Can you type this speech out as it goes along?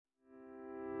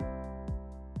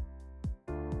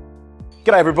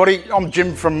G'day everybody, I'm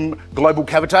Jim from Global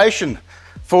Cavitation.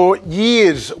 For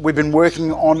years we've been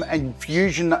working on an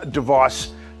infusion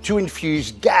device to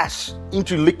infuse gas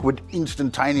into liquid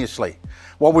instantaneously.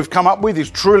 What we've come up with is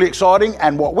truly exciting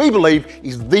and what we believe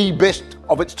is the best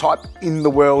of its type in the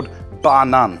world, bar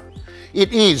none.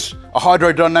 It is a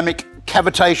hydrodynamic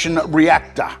cavitation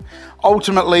reactor.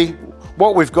 Ultimately,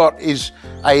 what we've got is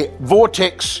a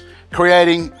vortex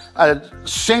creating a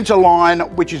center line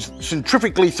which is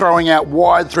centrifugally throwing out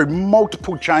wide through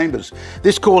multiple chambers.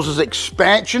 This causes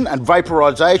expansion and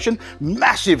vaporization,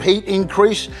 massive heat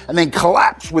increase, and then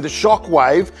collapse with a shock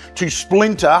wave to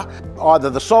splinter either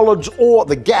the solids or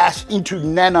the gas into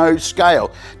nano scale.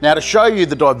 Now, to show you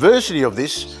the diversity of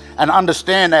this and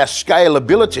understand our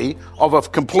scalability of a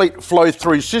complete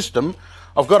flow-through system,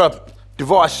 I've got a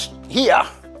device here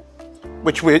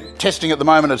which we're testing at the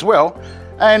moment as well,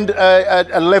 and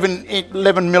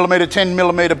 11 millimeter, 10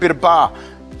 millimeter bit of bar.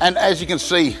 And as you can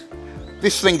see,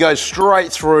 this thing goes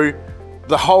straight through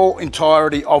the whole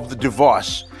entirety of the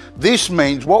device. This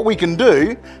means what we can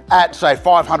do at say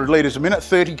 500 litres a minute,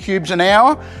 30 cubes an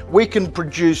hour, we can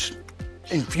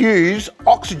infuse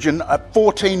oxygen at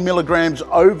 14 milligrams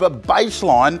over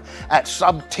baseline at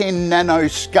sub 10 nano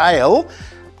scale,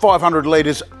 500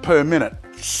 litres per minute.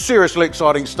 Seriously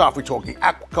exciting stuff. We're talking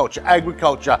aquaculture,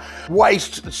 agriculture,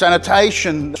 waste,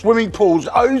 sanitation, swimming pools,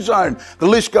 ozone, the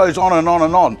list goes on and on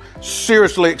and on.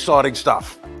 Seriously exciting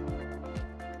stuff.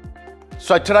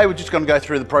 So today we're just going to go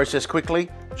through the process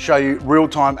quickly, show you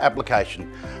real-time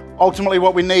application. Ultimately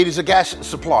what we need is a gas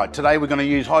supply. Today we're going to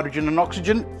use hydrogen and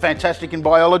oxygen, fantastic in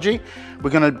biology.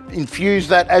 We're going to infuse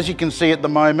that, as you can see at the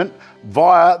moment,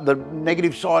 via the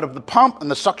negative side of the pump and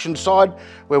the suction side,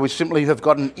 where we simply have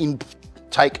got an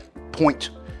intake point.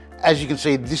 As you can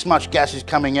see, this much gas is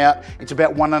coming out. It's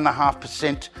about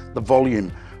 1.5% the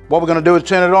volume. What we're going to do is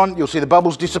turn it on. You'll see the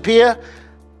bubbles disappear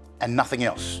and nothing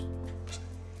else.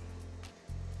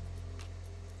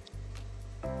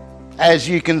 As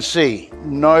you can see,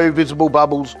 no visible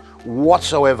bubbles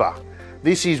whatsoever.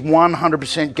 This is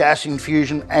 100% gas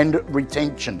infusion and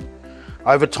retention.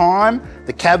 Over time,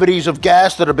 the cavities of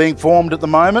gas that are being formed at the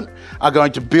moment are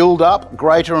going to build up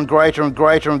greater and greater and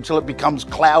greater until it becomes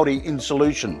cloudy in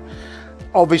solution.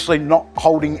 Obviously not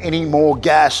holding any more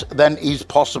gas than is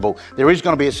possible. There is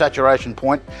going to be a saturation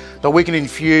point that we can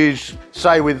infuse,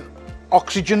 say with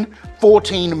oxygen,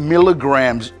 14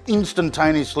 milligrams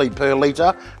instantaneously per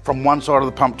litre from one side of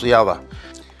the pump to the other.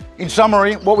 In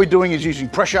summary, what we're doing is using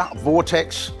pressure,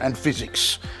 vortex and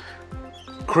physics.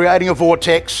 Creating a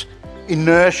vortex,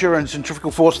 inertia and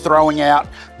centrifugal force throwing out,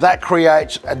 that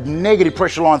creates a negative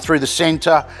pressure line through the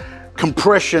centre,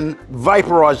 compression,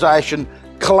 vaporisation,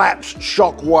 collapse,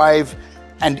 shock wave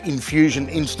and infusion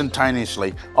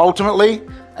instantaneously. Ultimately,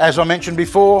 as I mentioned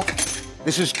before,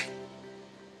 this is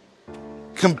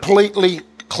completely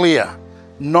clear.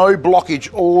 No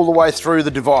blockage all the way through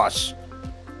the device.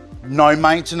 No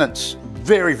maintenance.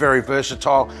 Very, very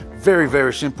versatile. Very,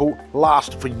 very simple.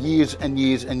 Last for years and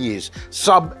years and years.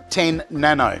 Sub 10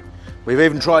 nano. We've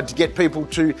even tried to get people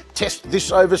to test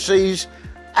this overseas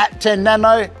at 10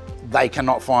 nano. They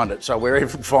cannot find it. So we're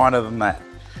even finer than that.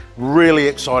 Really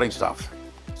exciting stuff.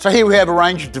 So here we have a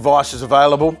range of devices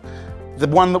available. The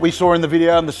one that we saw in the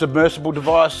video and the submersible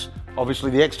device, obviously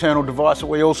the external device that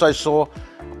we also saw,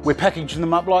 we're packaging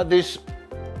them up like this,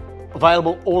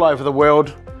 available all over the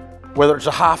world, whether it's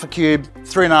a half a cube,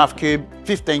 3.5 cube,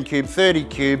 15 cube, 30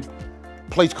 cube,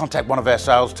 please contact one of our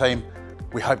sales team.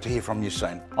 We hope to hear from you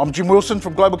soon. I'm Jim Wilson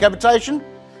from Global Cavitation.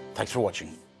 Thanks for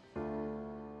watching.